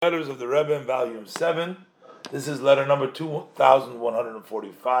Letters of the Rebbe in Volume 7. This is letter number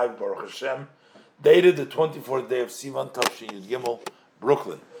 2145, Baruch Hashem, dated the 24th day of Sivan, Tafshin Yud Gimel,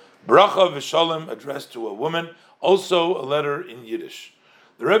 Brooklyn. Bracha v'shalom, addressed to a woman, also a letter in Yiddish.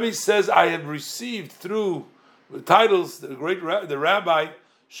 The Rebbe says, I have received through the titles, the Rabbi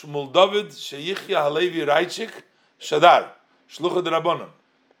Shmuel David Sheyichya Halevi Raichik Shadar, Shluchah D'Rabbanan.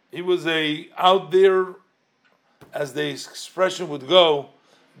 He was out there, as the expression would go,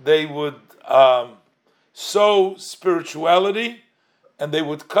 they would sow spirituality and they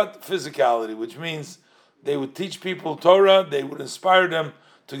would cut physicality, which means they would teach people Torah, they would inspire them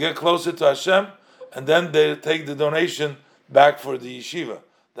to get closer to Hashem, and then they would take the donation back for the yeshiva.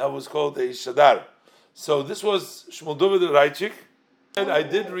 That was called a shadar. So this was Shmuel David Raichik. I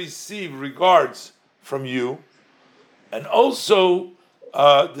did receive regards from you, and also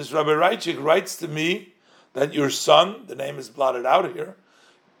this Rabbi Raichik writes to me that your son, the name is blotted out here,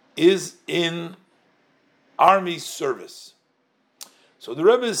 is in army service. So the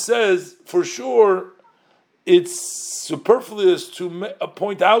Rebbe says, for sure, it's superfluous to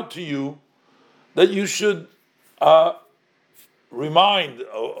point out to you that you should remind,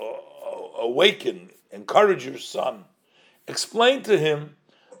 awaken, encourage your son, explain to him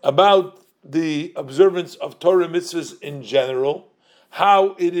about the observance of Torah mitzvahs in general,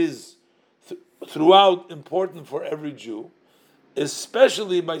 how it is throughout important for every Jew,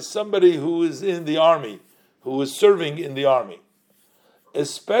 especially by somebody who is in the army, who is serving in the army.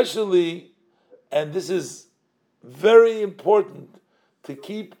 Especially, and this is very important, to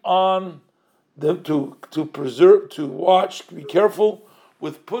keep on them, to preserve, to watch, be careful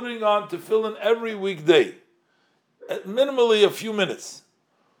with putting on Teffilin every weekday, at minimally a few minutes.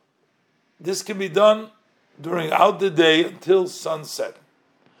 This can be done out the day until sunset.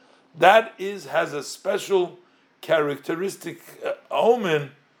 That has a special characteristic omen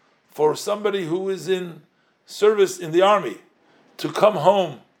for somebody who is in service in the army to come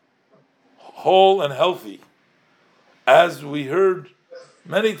home whole and healthy. As we heard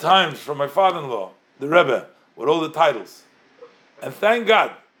many times from my father-in-law, the Rebbe, with all the titles. And thank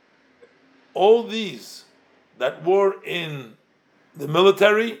God, all these that were in the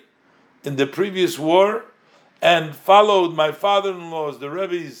military, in the previous war, and followed my father-in-law's, the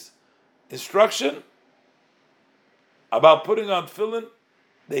Rebbe's instruction about putting on tefillin,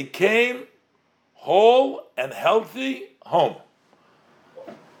 they came whole and healthy home.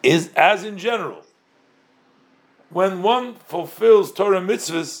 As in general, when one fulfills Torah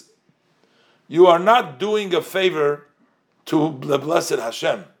mitzvahs, you are not doing a favor to the blessed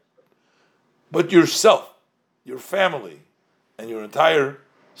Hashem, but yourself, your family, and your entire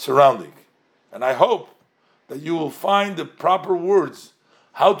surrounding. And I hope that you will find the proper words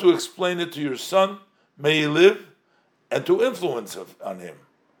how to explain it to your son, may he live, and to influence on him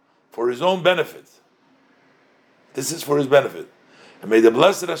for his own benefit. This is for his benefit. And may the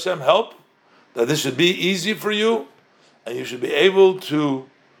blessed Hashem help that this should be easy for you, and you should be able to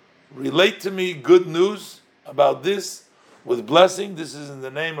relate to me good news about this with blessing. This is in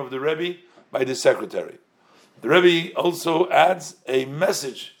the name of the Rebbe by the secretary. The Rebbe also adds a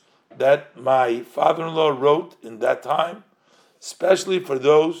message that my father-in-law wrote in that time, especially for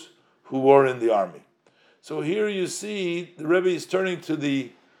those who were in the army. So here you see the Rebbe is turning to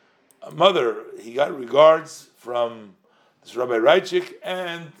the mother. He got regards from this Rabbi Raichik,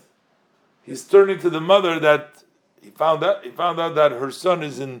 and he's turning to the mother that he found out that her son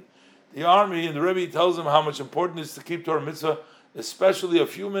is in the army, and the Rebbe tells him how much important it is to keep Torah mitzvah, especially a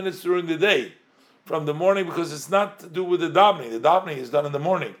few minutes during the day, from the morning, because it's not to do with the davening. The davening is done in the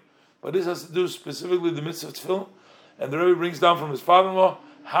morning, but this has to do specifically with the mitzvah of tefillin. And the Rebbe brings down from his father-in-law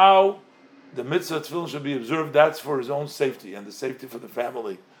how the mitzvah of tefillin should be observed. That's for his own safety and the safety for the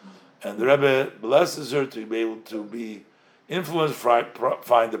family. And the Rebbe blesses her to be able to be influenced,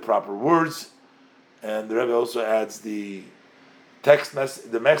 find the proper words. And the Rebbe also adds the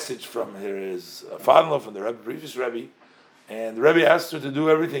message from his father-in-law, from the Rebbe, previous Rebbe. And the Rebbe asked her to do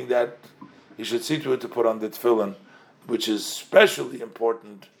everything that he should see to it to put on the tefillin, which is especially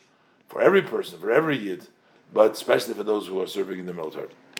important for every person, for every yid, but especially for those who are serving in the military.